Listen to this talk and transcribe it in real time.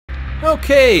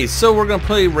Okay, so we're gonna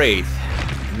play Wraith.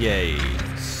 Yay.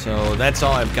 So that's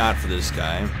all I've got for this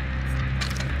guy.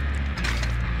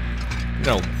 I'm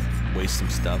gonna waste some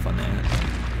stuff on that.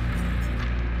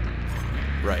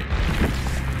 Right.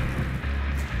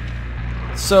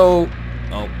 So,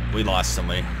 oh, we lost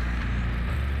somebody. 1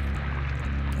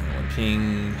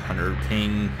 ping, 100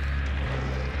 ping.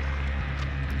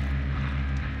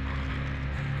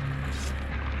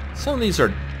 Some of these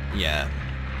are, yeah.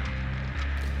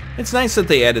 It's nice that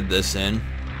they added this in.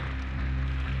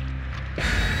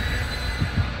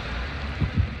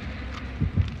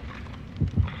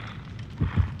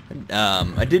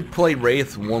 I did play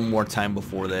Wraith one more time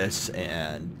before this,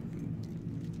 and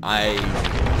I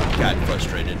got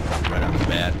frustrated right off the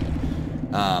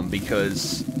bat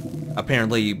because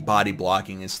apparently body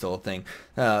blocking is still a thing.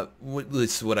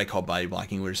 This is what I call body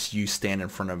blocking, where you stand in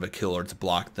front of a killer to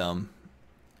block them,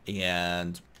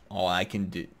 and all I can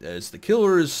do as the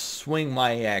killer is swing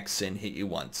my axe and hit you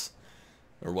once,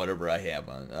 or whatever I have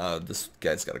on. This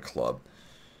guy's got a club.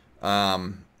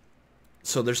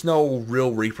 So there's no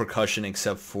real repercussion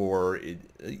except for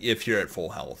if you're at full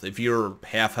health. If you're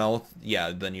half health,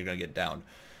 yeah, then you're gonna get down.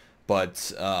 But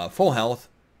full health,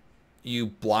 you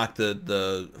block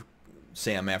the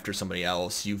say I'm after somebody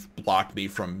else. You've blocked me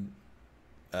from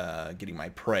getting my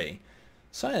prey.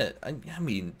 So I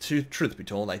mean, truth be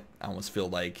told, I almost feel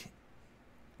like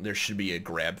there should be a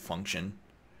grab function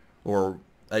or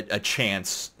a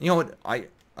chance. You know what?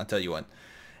 I'll tell you what.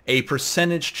 A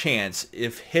percentage chance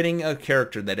if hitting a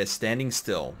character that is standing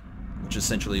still, which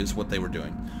essentially is what they were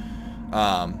doing,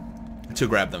 to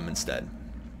grab them instead.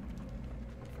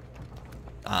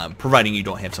 Providing you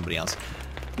don't have somebody else.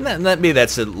 Maybe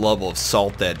that's a level of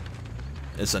salt that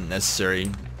is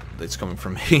unnecessary that's coming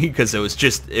from me, because it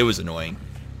was annoying.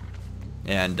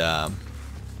 And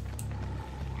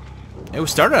it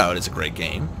started out as a great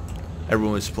game.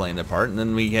 Everyone was playing their part, and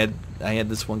then I had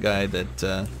this one guy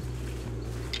that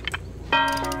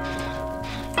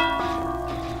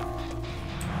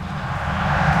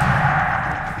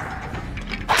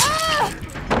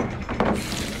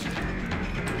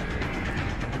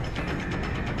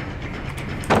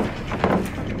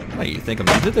what do you think I'm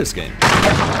into this game?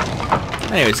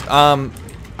 Anyways, I'm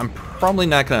probably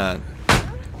not gonna.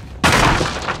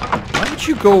 Why did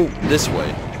you go this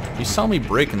way? You saw me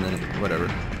break and then whatever.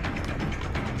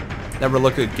 Never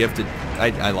look at gifted.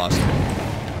 I lost it.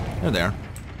 They're there.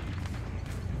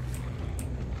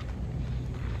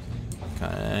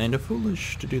 Kind of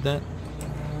foolish to do that.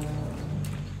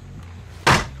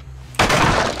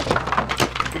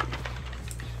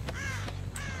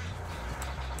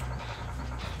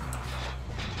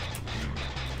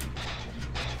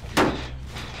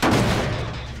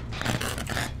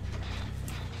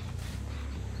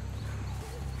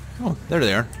 Oh, they're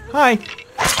there. Hi.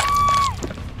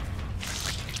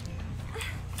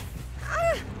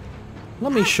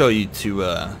 Let me show you to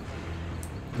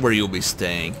where you'll be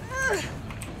staying.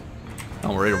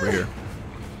 Oh, right over here.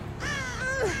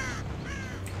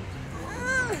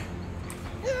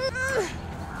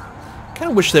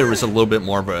 Kind of wish there was a little bit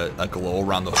more of a glow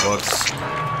around the hooks,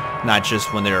 not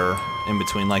just when they're in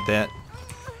between like that.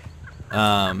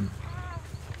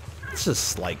 It's just a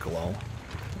slight glow.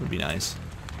 Would be nice.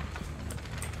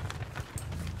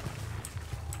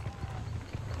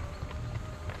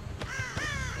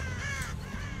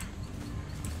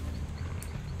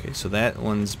 Okay, so that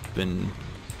one's been.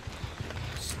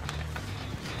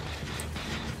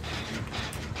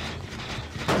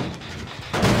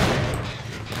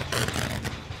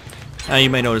 Now you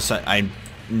may notice I'm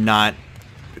not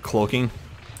cloaking,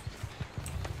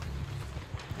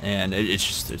 and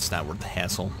it's not worth the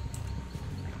hassle.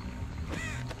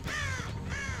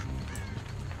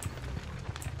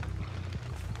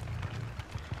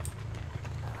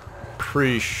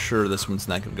 Pretty sure this one's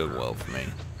not gonna go well for me.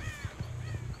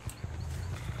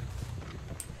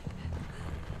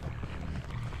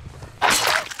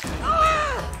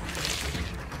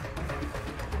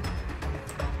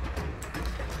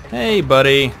 Hey,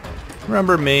 buddy.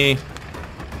 Remember me?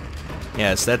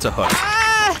 Yes, that's a hook.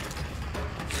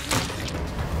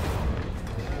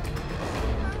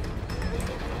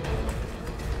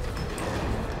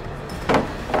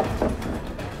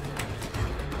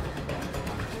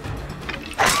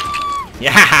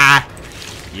 Yeah!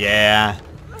 Yeah.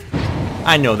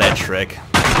 I know that trick.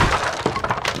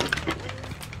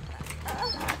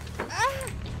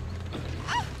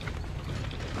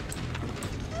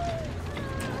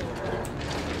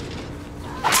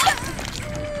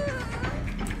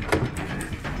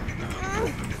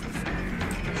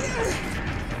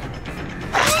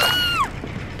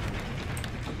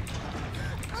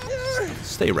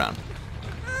 stay around.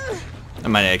 I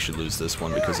might actually lose this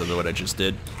one because of what I just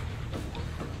did.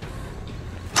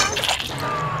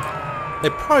 They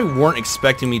probably weren't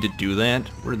expecting me to do that.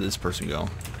 Where did this person go?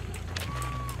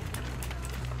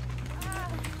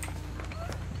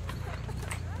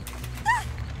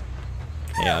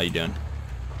 Hey, how you doing?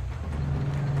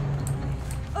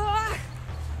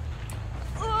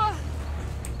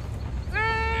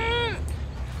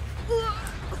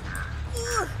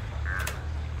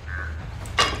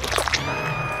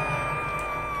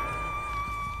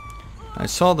 I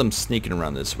saw them sneaking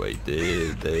around this way.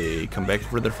 Did they come back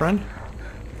for their friend?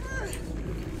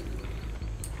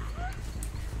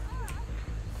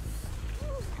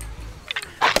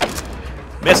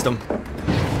 Missed him.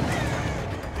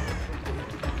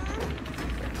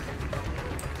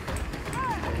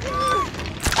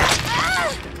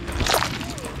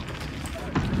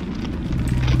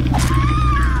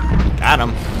 Got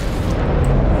him.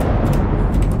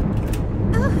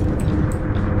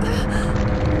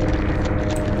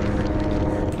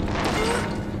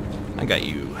 I got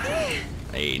you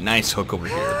a nice hook over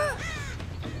here.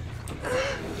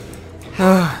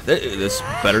 This is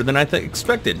better than I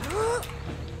expected.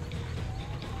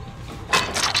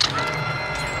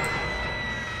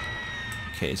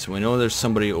 Okay, so we know there's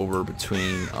somebody over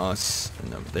between us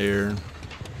and up there.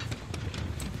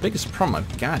 Biggest problem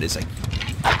I've got is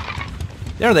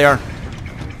there they are.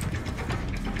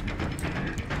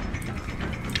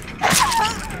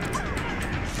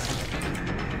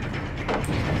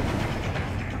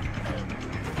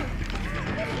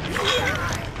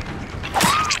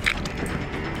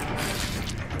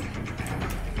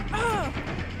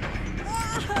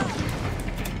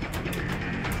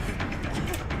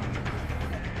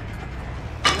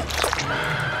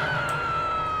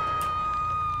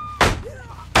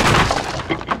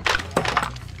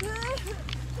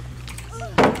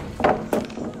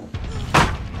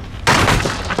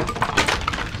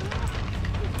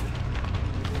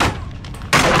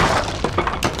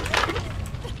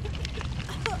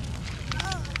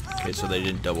 Okay, so they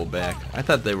didn't double back. I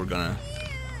thought they were gonna.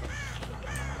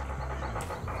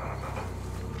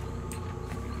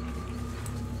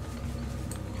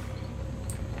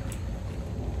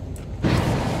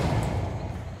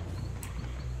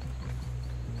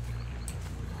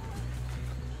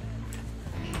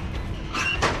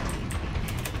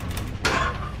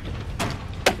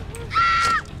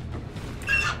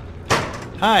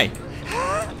 Hi.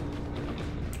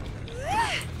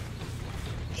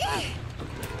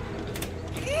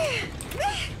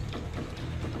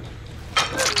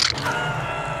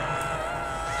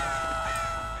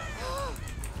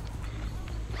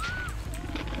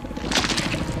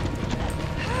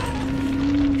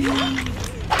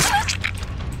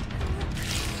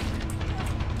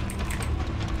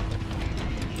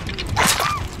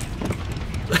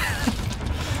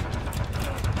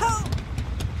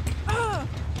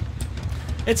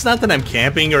 It's not that I'm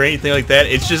camping or anything like that.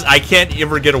 It's just I can't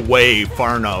ever get away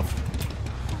far enough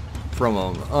from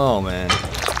them. Oh, man.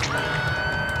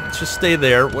 Let's just stay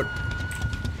there. What?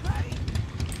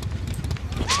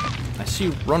 I see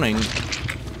you running.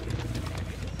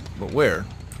 But where?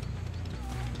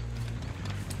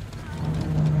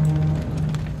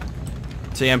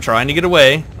 See, I'm trying to get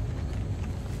away.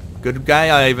 Good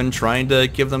guy Ivan trying to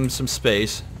give them some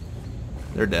space.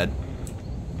 They're dead.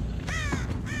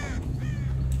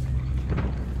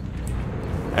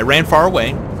 I ran far away.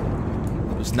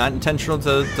 It was not intentional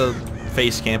to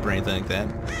face camp or anything like that.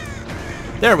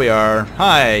 There we are.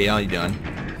 Hi, how you doing?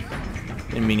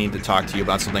 Been meaning to talk to you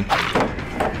about something.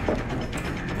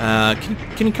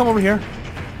 Can you come over here?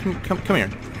 Come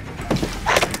here.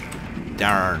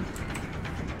 Darn.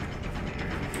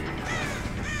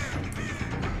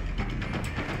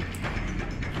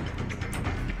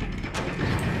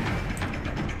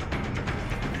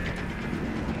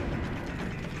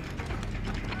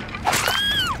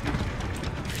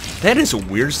 That is a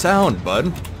weird sound,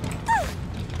 bud.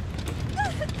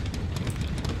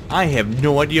 I have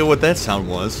no idea what that sound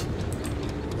was.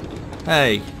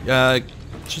 Hey,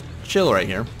 just chill right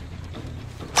here.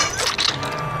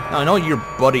 Now, I know your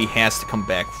buddy has to come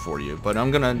back for you, but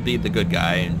I'm gonna be the good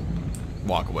guy and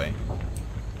walk away.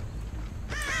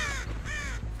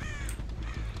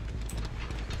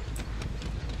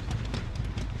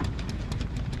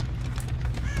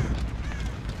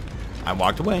 I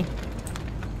walked away.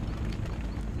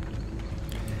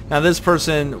 Now this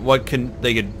person, what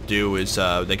they could do is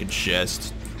they could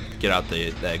just get out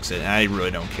the exit, and I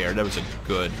really don't care. That was a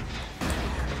good...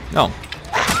 No.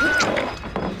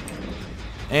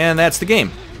 And that's the game.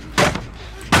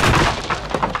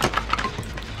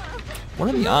 What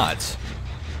are the odds?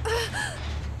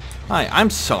 Hi, I'm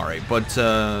sorry, but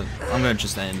I'm gonna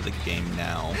just end the game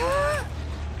now.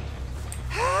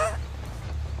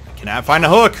 Can I find a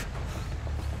hook?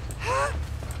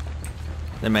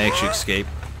 Then I actually escape.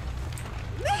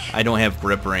 I don't have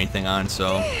grip or anything on,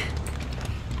 so.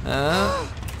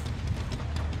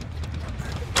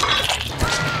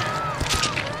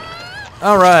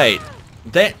 All right,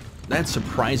 that's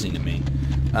surprising to me.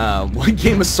 One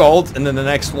game assault, and then the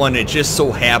next one, it just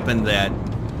so happened that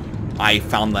I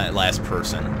found that last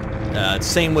person.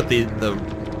 Same with the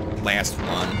last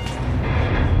one.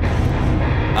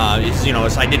 You know,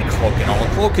 I didn't cloak at all.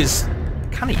 Cloak is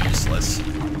kind of useless.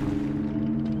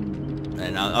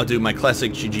 And I'll do my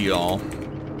classic GG all.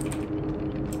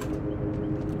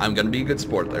 I'm gonna be a good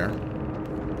sport there.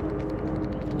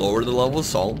 Lower the level of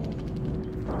salt.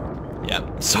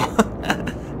 Yep. So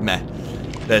meh.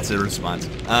 That's the response.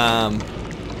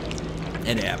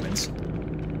 It happens.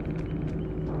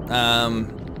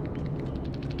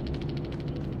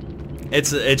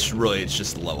 It's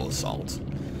just the level of salt.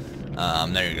 Now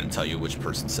you're gonna tell you which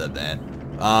person said that.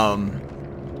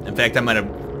 In fact, I might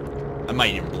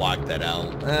even block that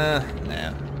out.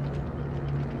 Nah.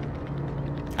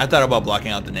 I thought about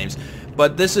blocking out the names,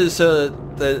 but this is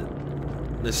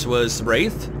this was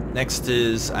Wraith. Next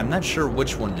is, I'm not sure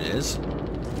which one it is.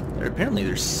 Apparently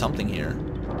there's something here.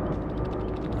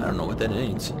 I don't know what that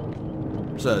means.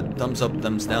 There's a thumbs up,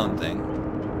 thumbs down thing.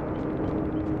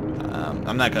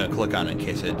 I'm not gonna click on it in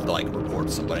case it like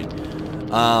reports somebody.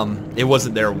 It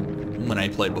wasn't there when I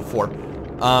played before.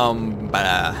 But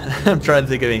I'm trying to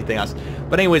think of anything else.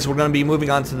 But anyways, we're gonna be moving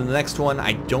on to the next one.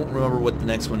 I don't remember what the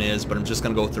next one is, but I'm just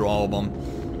gonna go through all of them.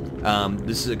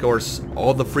 This is, of course,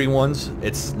 all the free ones.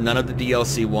 It's none of the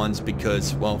DLC ones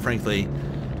because, well, frankly,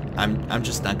 I'm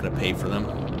just not gonna pay for them.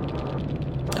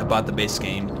 I bought the base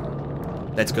game.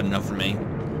 That's good enough for me.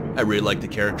 I really like the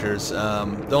characters.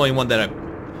 The only one that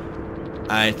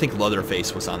I think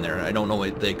Leatherface was on there. I don't know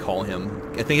what they call him.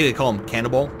 I think they call him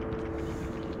Cannibal.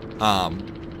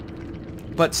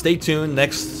 But stay tuned.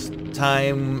 Next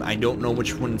time, I don't know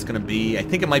which one it's gonna be. I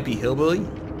think it might be Hillbilly.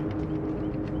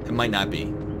 It might not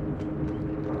be.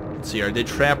 Let's see, I did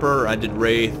Trapper, I did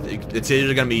Wraith. It's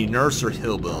either gonna be Nurse or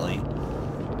Hillbilly.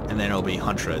 And then it'll be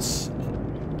Huntress.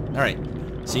 Alright.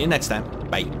 See you next time.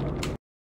 Bye.